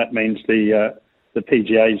 and that means the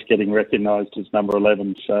PGA is getting recognised as number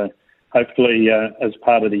 11. So hopefully, as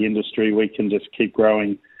part of the industry, we can just keep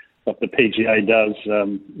growing what the PGA does,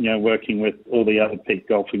 working with all the other peak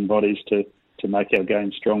golfing bodies to make our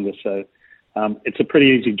game stronger. So it's a pretty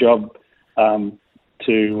easy job for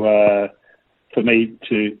me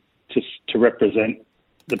to represent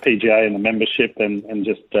the PGA and the membership, and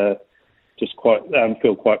just quite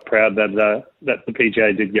feel quite proud that the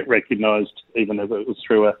PGA did get recognised, even if it was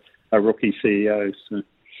through a rookie CEO. So.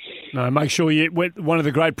 No, make sure one of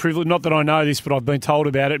the great privilege, not that I know this, but I've been told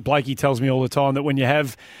about it. Blakey tells me all the time that when you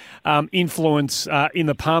have influence in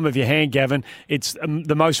the palm of your hand, Gavin, it's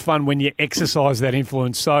the most fun when you exercise that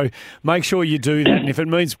influence. So make sure you do that. And if it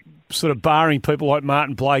means sort of barring people like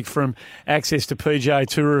Martin Blake from access to PGA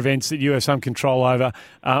Tour events that you have some control over,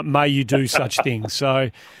 may you do such things. So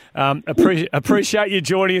appreciate you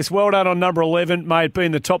joining us. Well done on number 11. May it be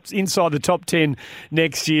in inside the top 10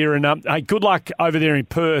 next year. And hey, good luck over there in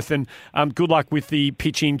Perth, and good luck with the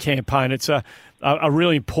pitch-in campaign. It's a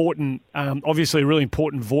really important, obviously a really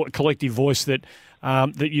important collective voice that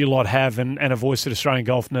you lot have, and a voice that Australian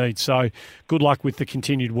golf needs. So good luck with the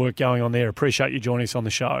continued work going on there. Appreciate you joining us on the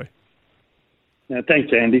show.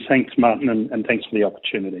 Thanks, Andy. Thanks, Martin, and thanks for the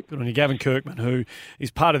opportunity. Good on you. Gavin Kirkman, who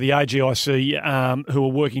is part of the AGIC, who are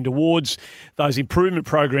working towards those improvement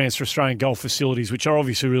programs for Australian golf facilities, which are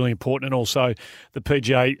obviously really important, and also the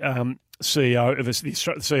PGA CEO of the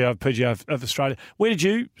CEO of PGA of Australia. Where did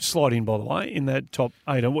you slide in, by the way, in that top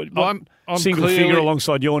 8? I'm single figure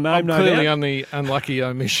alongside your name. I'm clearly on the unlucky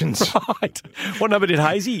omissions. Right. What number did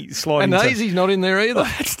Hazy slide in? And Hazy's not in there either. Oh,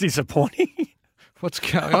 that's disappointing. What's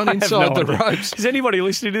going on inside the ropes? Is anybody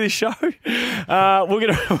listening to this show? We're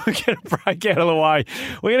going to break out of the way.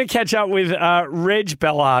 We're going to catch up with Reg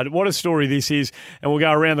Ballard. What a story this is. And we'll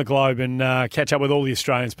go around the globe and catch up with all the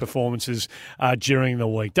Australians' performances during the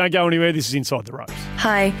week. Don't go anywhere. This is Inside the Ropes.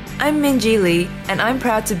 Hi, I'm Minjee Lee, and I'm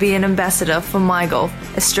proud to be an ambassador for MyGolf,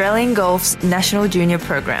 Australian Golf's national junior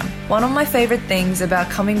program. One of my favourite things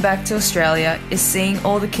about coming back to Australia is seeing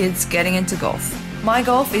all the kids getting into golf.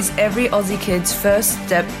 MyGolf is every Aussie kid's first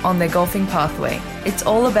step on their golfing pathway. It's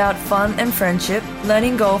all about fun and friendship,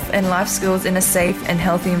 learning golf and life skills in a safe and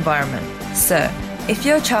healthy environment. So, if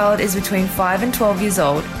your child is between 5 and 12 years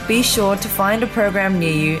old, be sure to find a program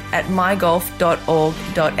near you at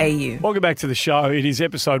mygolf.org.au. Welcome back to the show. It is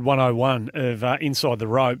episode 101 of Inside the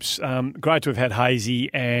Ropes. Great to have had Hazy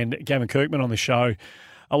and Gavin Kirkman on the show,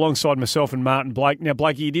 alongside myself and Martin Blake. Now,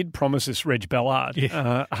 Blakey, you did promise us Reg Ballard.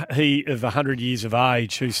 Yeah. He of 100 years of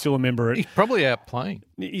age, who's still a member. He's probably out playing.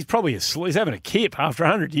 He's probably he's having a kip after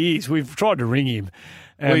 100 years. We've tried to ring him.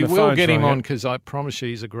 We will get him on, because I promise you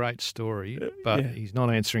he's a great story, but he's not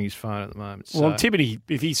answering his phone at the moment. So. Well, Tippity,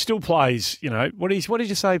 if he still plays, what did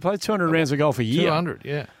you say? He plays 200 rounds of golf a year? 200,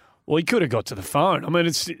 yeah. Well, he could have got to the phone. I mean,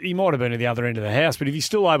 he might have been at the other end of the house, but if he's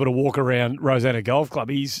still able to walk around Rosanna Golf Club,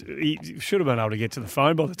 he should have been able to get to the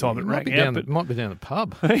phone by the time it rang out. Might be down the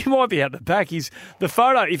pub. He might be out the back. The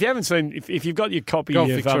photo, if you haven't seen, if you've got your copy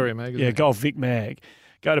Golf of Victoria magazine. Yeah, Golf Vic Mag,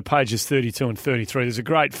 go to pages 32 and 33. There's a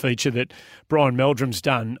great feature that Brian Meldrum's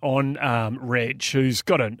done on Reg, who's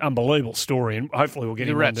got an unbelievable story, and hopefully we'll get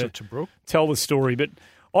him on to tell the story. But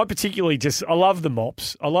I particularly I love the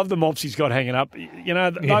mops. I love the mops he's got hanging up.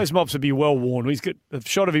 Those mops would be well worn. He's got a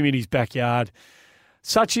shot of him in his backyard.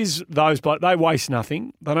 Such as those, but they waste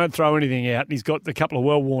nothing. They don't throw anything out. And he's got a couple of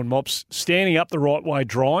well-worn mops standing up the right way,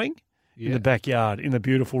 drying in the backyard in the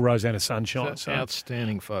beautiful Rosanna sunshine. That's an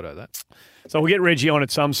outstanding photo, that. So we'll get Reggie on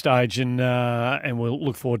at some stage, and we'll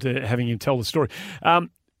look forward to having him tell the story.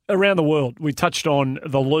 Around the world, we touched on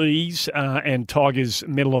the Lees and Tiger's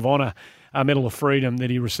Medal of Honour. Medal of Freedom that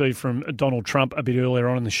he received from Donald Trump a bit earlier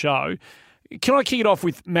on in the show. Can I kick it off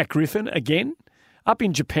with Matt Griffin again? Up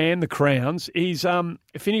in Japan, the Crowns, he's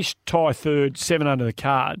finished tie third, 7 under the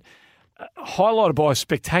card, highlighted by a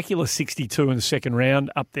spectacular 62 in the second round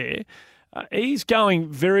up there. He's going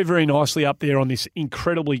very, very nicely up there on this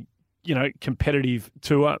incredibly, competitive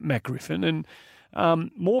tour, Matt Griffin, and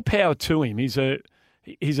more power to him. He's a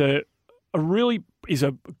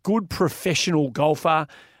good professional golfer.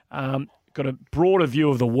 Got a broader view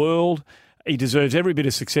of the world. He deserves every bit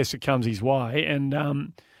of success that comes his way. And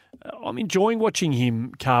I'm enjoying watching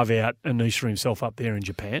him carve out a niche for himself up there in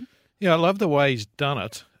Japan. Yeah, I love the way he's done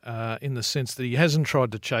it in the sense that he hasn't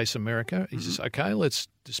tried to chase America. He's just, okay, let's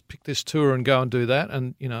just pick this tour and go and do that.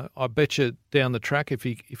 And, I bet you down the track, if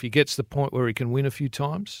he gets to the point where he can win a few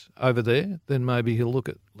times over there, then maybe he'll look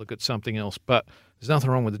at something else. But there's nothing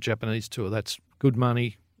wrong with the Japanese tour. That's good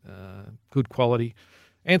money. good quality.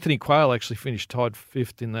 Anthony Quayle actually finished tied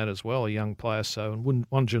 5th in that as well, a young player. So, and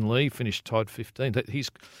Won Jun Lee finished tied 15th.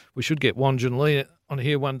 We should get Won Jun Lee on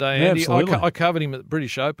here one day, Andy. Absolutely. I covered him at the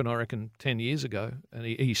British Open, I reckon, 10 years ago, and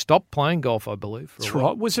he stopped playing golf, I believe. That's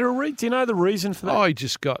right. Was there do you know the reason for that? Oh, he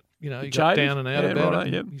just got, he got down and out about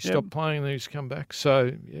it. Yep, he stopped playing, and then he's come back.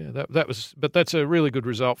 So, yeah, that was. But that's a really good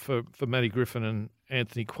result for Matty Griffin and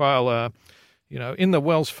Anthony Quayle. In the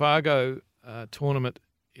Wells Fargo tournament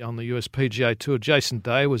on the US PGA Tour, Jason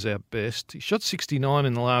Day was our best. He shot 69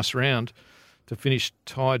 in the last round to finish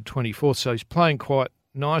tied 24th. So he's playing quite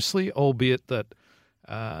nicely, albeit that,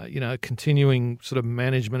 continuing sort of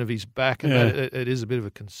management of his back, and it is a bit of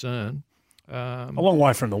a concern. A long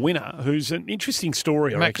way from the winner, who's an interesting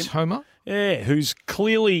story, I Max reckon. Homa? Yeah, who's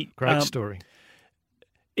clearly... Great story.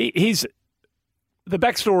 The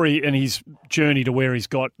backstory and his journey to where he's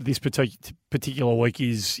got this particular week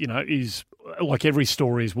is like every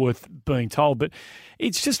story is worth being told, but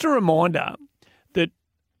it's just a reminder that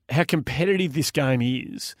how competitive this game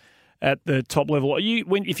is at the top level.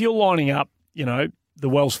 If you're lining up,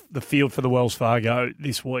 the field for the Wells Fargo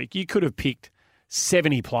this week, you could have picked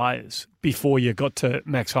 70 players before you got to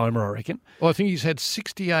Max Homa, I reckon. Well, I think he's had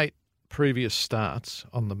 68 previous starts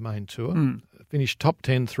on the main tour, finished top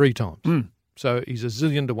 10 3 times. So he's a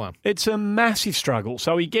zillion to one. It's a massive struggle.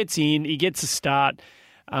 So he gets in, he gets a start,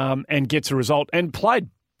 and gets a result, and played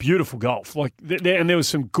beautiful golf. And there was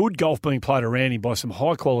some good golf being played around him by some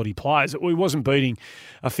high quality players. He wasn't beating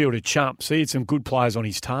a field of chumps. He had some good players on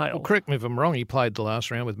his tail. Well, correct me if I'm wrong. He played the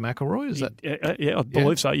last round with McIlroy. Is that? Yeah, I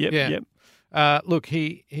believe so. Yep. Look,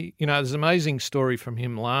 he there's an amazing story from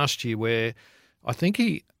him last year where I think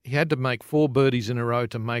he had to make 4 birdies in a row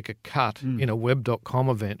to make a cut in a Web.com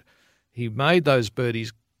event. He made those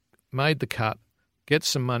birdies, made the cut, gets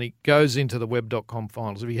some money, goes into the Web.com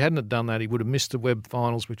finals. If he hadn't have done that, he would have missed the Web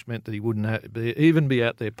finals, which meant that he wouldn't even be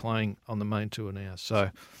out there playing on the main tour now. So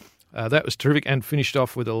that was terrific, and finished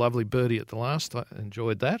off with a lovely birdie at the last. I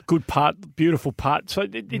enjoyed that. Good putt, beautiful putt. So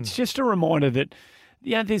it's just a reminder that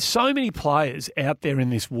there's so many players out there in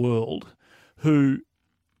this world who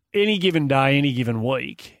any given day, any given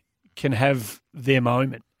week can have their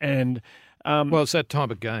moment. And well, it's that type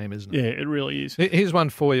of game, isn't it? Yeah, it really is. Here's one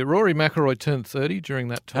for you. Rory McIlroy turned 30 during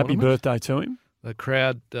that tournament. Happy birthday to him. The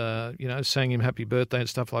crowd, sang him happy birthday and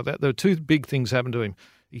stuff like that. There were 2 big things happened to him.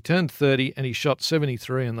 He turned 30 and he shot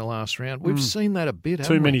 73 in the last round. We've seen that a bit,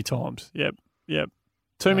 haven't we? Too many times. Yep.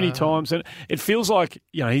 Too many times, and it feels like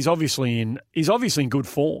he's obviously in good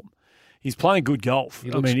form. He's playing good golf. He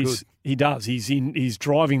looks good. He does. He's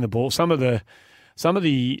driving the ball. Some of the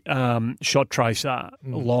shot tracer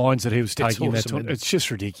lines that he was taking in that tournament, it's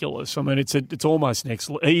just ridiculous. I mean, it's almost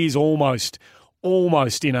next. He is almost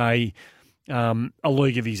in a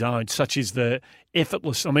league of his own, such as the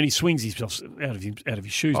effortless. I mean, he swings himself out of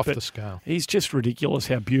his shoes, off but the scale. He's just ridiculous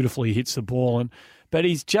how beautifully he hits the ball, but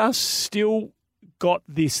he's just still got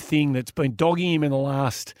this thing that's been dogging him in the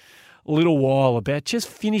last little while about just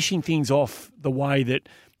finishing things off the way that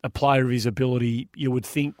a player of his ability you would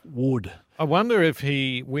think would. I wonder if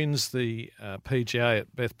he wins the PGA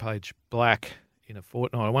at Bethpage Black in a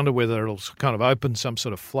fortnight. I wonder whether it'll kind of open some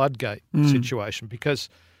sort of floodgate situation, because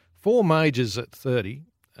 4 majors at 30,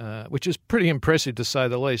 which is pretty impressive to say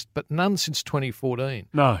the least, but none since 2014.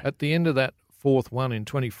 No. At the end of that 4th one in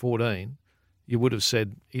 2014, you would have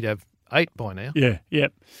said he'd have 8 by now. Yeah.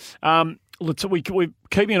 We're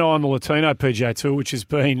keeping an eye on the Latino PGA Tour, which has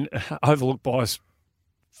been overlooked by us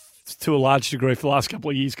to a large degree for the last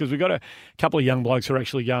couple of years, because we've got a couple of young blokes who are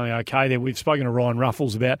actually going okay there. We've spoken to Ryan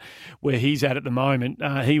Ruffles about where he's at the moment.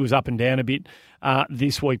 He was up and down a bit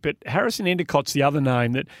this week, but Harrison Endicott's the other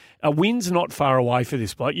name that a win's not far away for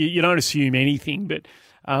this bloke. You don't assume anything, but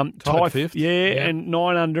tied 5th. Yeah, and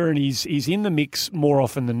 9 under, and he's in the mix more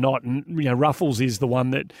often than not. And Ruffles is the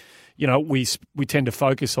one that we tend to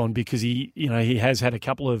focus on, because he has had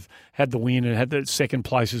had the win and had the second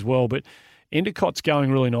place as well, but Endicott's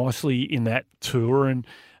going really nicely in that tour, and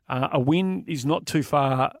a win is not too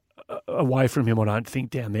far away from him, I don't think,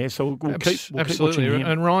 down there. So we'll keep watching him.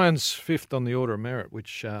 And Ryan's 5th on the order of merit,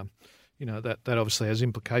 which that obviously has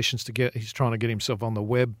implications he's trying to get himself on the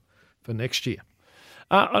web for next year.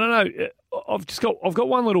 I don't know. I've got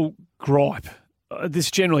one little gripe. This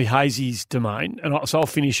is generally Hazy's domain, and so I'll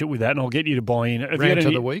finish it with that, and I'll get you to buy in. Rant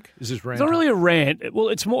of the week? Is this rant? It's not really a rant. Well,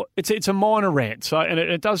 it's more. It's a minor rant. So, and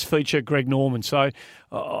it does feature Greg Norman. So,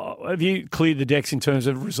 have you cleared the decks in terms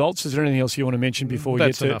of results? Is there anything else you want to mention before we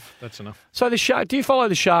get to? That's enough. So the Shark. Do you follow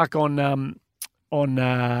the Shark on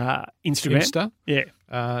Instagram? Insta? Yeah.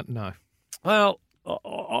 No. Well,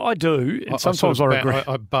 I do, and sometimes I regret.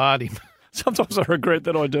 I barred him. Sometimes I regret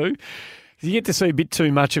that I do. You get to see a bit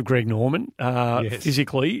too much of Greg Norman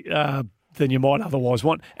physically than you might otherwise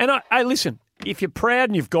want. And hey, listen, if you're proud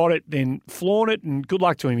and you've got it, then flaunt it and good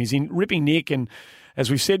luck to him. He's in ripping nick, and as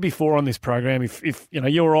we've said before on this program, if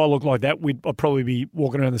you or I look like that, I'd probably be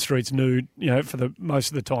walking around the streets nude, for the most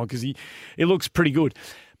of the time because it looks pretty good.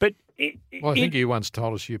 But I think you once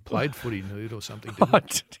told us you played footy nude or something,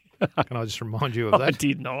 didn't you? Can I just remind you of that? I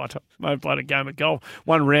did not. I played a game of golf.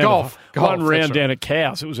 One round down at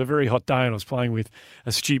Cows. It was a very hot day and I was playing with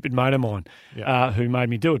a stupid mate of mine who made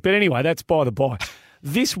me do it. But anyway, that's by the by.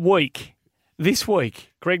 This week,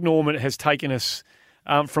 Greg Norman has taken us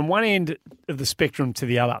from one end of the spectrum to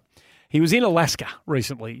the other. He was in Alaska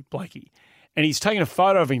recently, Blakey, and he's taken a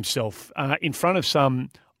photo of himself in front of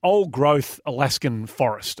some old-growth Alaskan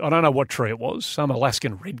forest. I don't know what tree it was, some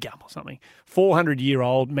Alaskan red gum or something.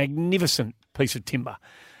 400-year-old, magnificent piece of timber.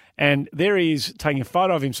 And there he is taking a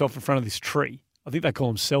photo of himself in front of this tree. I think they call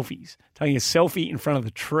them selfies. Taking a selfie in front of the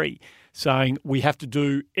tree, saying we have to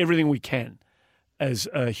do everything we can as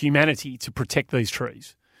humanity to protect these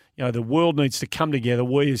trees. The world needs to come together.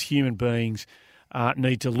 We as human beings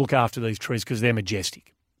need to look after these trees because they're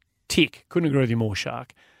majestic. Tick. Couldn't agree with you more,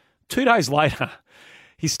 Shark. 2 days later,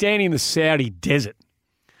 he's standing in the Saudi desert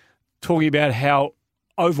talking about how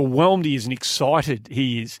overwhelmed he is and excited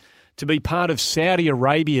he is to be part of Saudi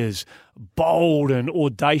Arabia's bold and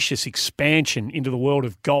audacious expansion into the world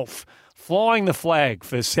of golf, flying the flag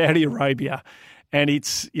for Saudi Arabia and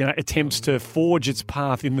its attempts to forge its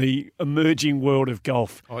path in the emerging world of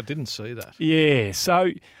golf. Oh, I didn't see that. Yeah.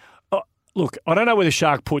 So, look, I don't know whether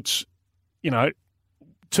Shark puts, 2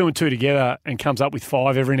 and 2 together and comes up with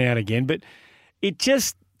 5 every now and again, but it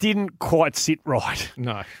just didn't quite sit right.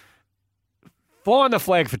 No. Flying the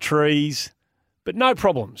flag for trees, but no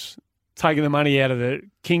problems taking the money out of the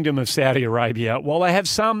Kingdom of Saudi Arabia while they have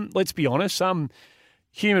some, let's be honest, some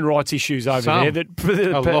human rights issues over there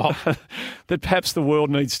that perhaps the world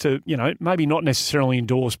needs to, maybe not necessarily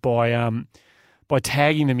endorse by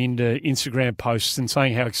tagging them into Instagram posts and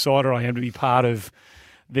saying how excited I am to be part of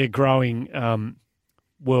their growing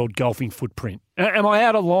world golfing footprint. Am I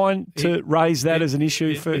out of line to raise that as an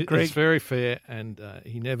issue for Greg? It's very fair, and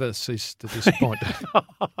he never ceased to disappoint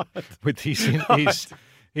with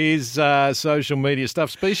his social media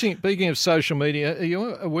stuff. Speaking of social media, are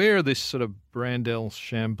you aware of this sort of Brandel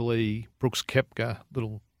Chambly, Brooks Koepka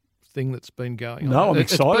little thing that's been going on? No, I'm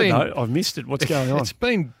excited though. I've missed it. What's going on? It's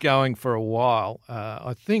been going for a while.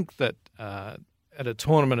 I think that at a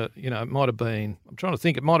tournament, it might have been, I'm trying to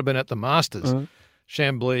think, it might have been at the Masters.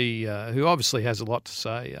 Chambly, who obviously has a lot to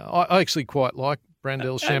say. I actually quite like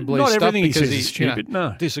Brandel Chambly's stuff everything because he says is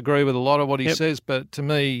stupid. Disagree with a lot of what he says, but to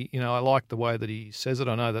me, I like the way that he says it.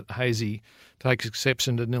 I know that Hazy takes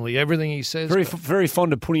exception to nearly everything he says. Very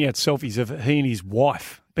fond of putting out selfies of he and his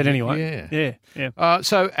wife. But anyway, yeah.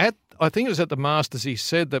 So I think it was at the Masters he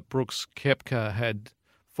said that Brooks Koepka had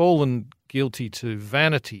fallen guilty to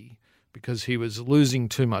vanity because he was losing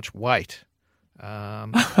too much weight.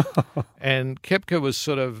 And Koepka was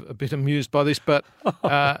sort of a bit amused by this, but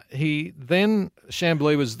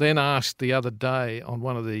Chambly was then asked the other day on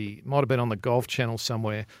might have been on the Golf Channel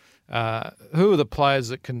somewhere, who are the players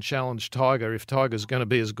that can challenge Tiger if Tiger's going to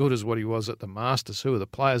be as good as what he was at the Masters? Who are the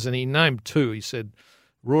players? And he named 2. He said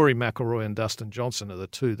Rory McIlroy and Dustin Johnson are the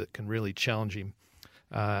 2 that can really challenge him.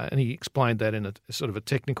 And he explained that in a sort of a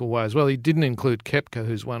technical way as well. He didn't include Koepka,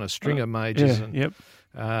 who's won a string of majors.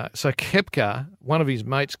 So Koepka, one of his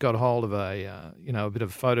mates got hold of a bit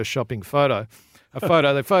of photoshopping photo. They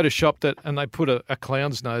photoshopped it and they put a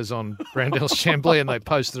clown's nose on Brandel Chambly and they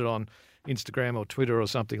posted it on Instagram or Twitter or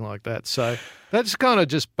something like that. So that's kind of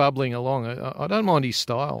just bubbling along. I don't mind his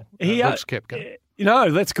style, Brooks Koepka.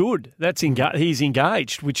 That's good. He's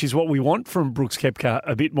engaged, which is what we want from Brooks Koepka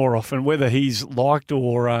a bit more often, whether he's liked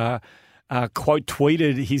or quote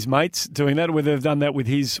tweeted his mates doing that, or whether they've done that with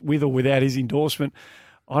or without his endorsement.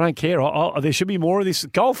 I don't care. There should be more of this.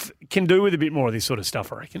 Golf can do with a bit more of this sort of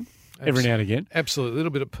stuff, I reckon, every now and again. Absolutely. A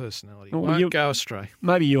little bit of personality. Won't go astray.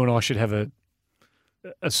 Maybe you and I should have a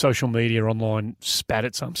social media online spat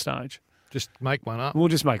at some stage. Just make one up. We'll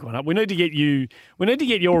just make one up. We need to get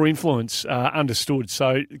your influence understood.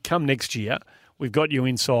 So come next year, we've got you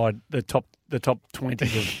inside the top 20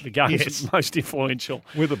 of the game's most influential.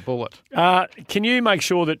 With a bullet. Can you make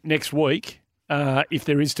sure that next week, if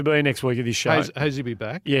there is to be next week of this show. Hazy be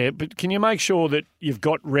back. Yeah, but can you make sure that you've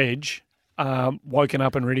got Reg woken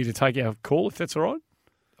up and ready to take our call, if that's all right?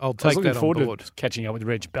 I'll take that on board. To catching up with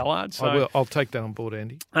Reg Ballard. So, I'll take that on board,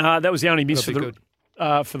 Andy. That was the only miss for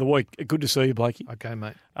the week. Good to see you, Blakey. Okay,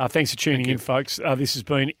 mate. Thanks for tuning in, folks. This has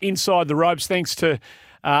been Inside the Ropes. Thanks to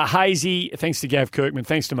Hazy, thanks to Gav Kirkman,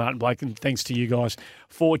 thanks to Martin Blake, and thanks to you guys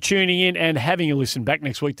for tuning in and having a listen. Back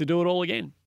next week to do it all again.